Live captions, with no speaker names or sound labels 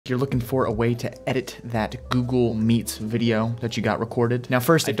you're looking for a way to edit that Google Meets video that you got recorded. Now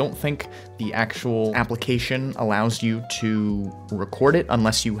first, I don't think the actual application allows you to record it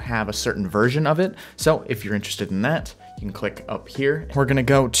unless you have a certain version of it. So if you're interested in that, you can click up here. We're gonna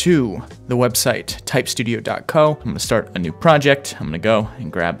go to the website typestudio.co. I'm gonna start a new project. I'm gonna go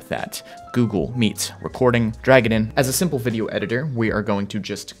and grab that Google Meets recording, drag it in. As a simple video editor, we are going to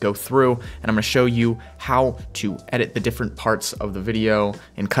just go through and I'm gonna show you how to edit the different parts of the video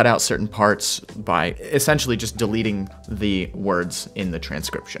and cut out certain parts by essentially just deleting the words in the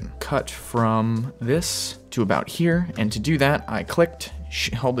transcription. Cut from this to about here, and to do that, I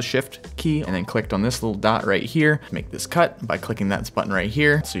hold the shift key and then clicked on this little dot right here to make this cut by clicking that button right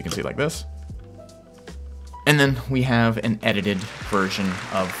here. So you can see like this. And then we have an edited version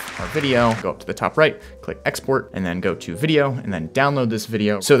of our video. Go up to the top right, click export, and then go to video, and then download this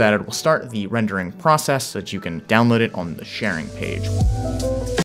video so that it will start the rendering process so that you can download it on the sharing page.